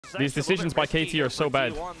These decisions by KT are so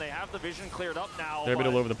bad. They're a bit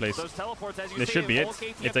all over the place. This should be it.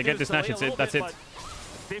 If they get this Nash, it's it. That's it.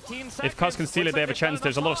 If Cuz can steal it, they have a chance.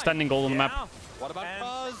 There's a lot of standing gold on the map.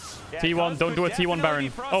 T1, don't do a T1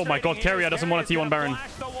 Baron. Oh my god, Keria doesn't want a T1 Baron.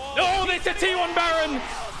 Oh, it's a T1 Baron!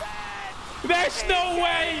 There's no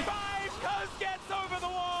way!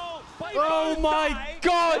 Oh my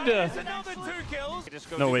god!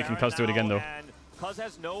 No way can Cuz do it again though. Cuz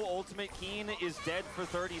has no ultimate. Keen is dead for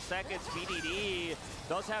 30 seconds. BDD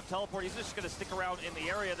does have teleport. He's just going to stick around in the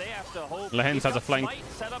area. They have to hope. Lehens has a flank.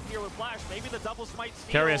 Set up here with Flash. Maybe the double smite.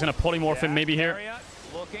 Keria is going to polymorph him maybe here.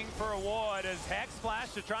 Looking for a ward as Hex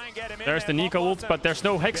Flash to try and get him in. There's the Nico ult, but there's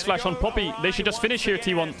no Hex Flash on Poppy. They should just finish here,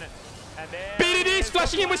 T1. BDD is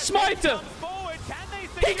flashing in with Smite!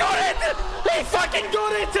 He got it! He fucking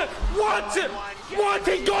got it! What? What?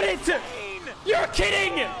 He got it! You're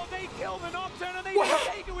kidding!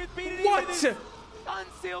 What?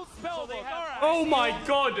 Unsealed spellbook. Oh my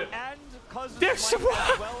god! There's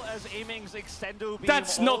well as aiming's extendo.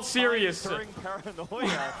 That's not serious.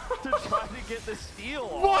 Paranoia to try to get the steal.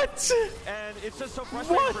 What? And it's just so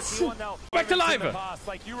frustrating for T1 now. Back to live.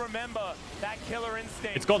 Like you remember that killer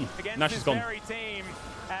instinct. It's gone. Nash is gone. Team,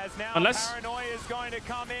 as now unless Paranoia is going to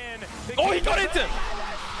come in. Oh, he got it!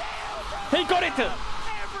 He got it!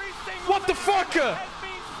 What the fuck?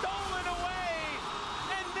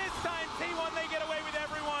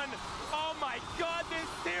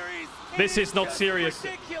 This is not serious.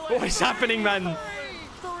 What is happening, man?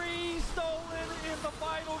 Three stolen in the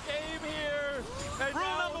final game here. And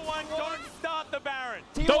rule number one, don't start the Baron.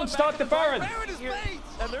 Don't start the Baron.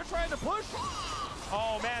 And they're trying to push.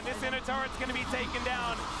 Oh man, this inner turret's going to be taken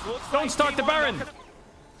down. Don't start the Baron.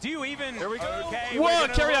 Do you even? There we go. Okay, whoa,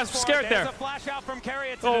 Keria's scared there. A flash out from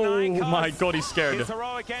Keria to oh my Cuz. god, he's scared. His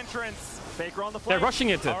heroic entrance. Faker on the They're rushing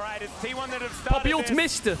it. All right, it's T1 that have started Poppy ult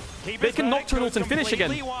missed. They can nocturne ult and finish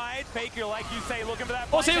again. Wide. Faker, like you say, looking for that.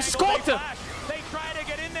 Oh, Zeus scored! They try to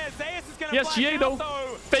get in there. Zeus is going to yes, GA though.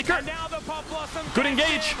 Faker. Now the Pop Blossom good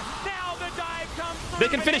engage. Now the dive comes through. They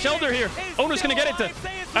can finish Elder here. Owner's going to get it.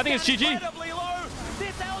 I think it's GG.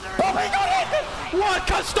 Oh, he got it! What?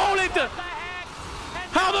 Cuz stole it!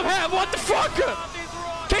 How the hell? What the fuck?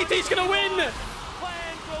 KT's going to win!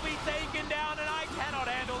 Plans will be taken down, and I cannot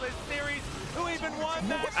handle this series. Who even won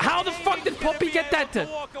that? How the fuck did Poppy get that?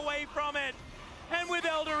 Walk away from it. And with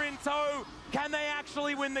Elder in tow, can they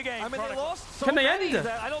actually win the game? I mean, they lost so can they many end?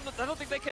 that I don't think they can.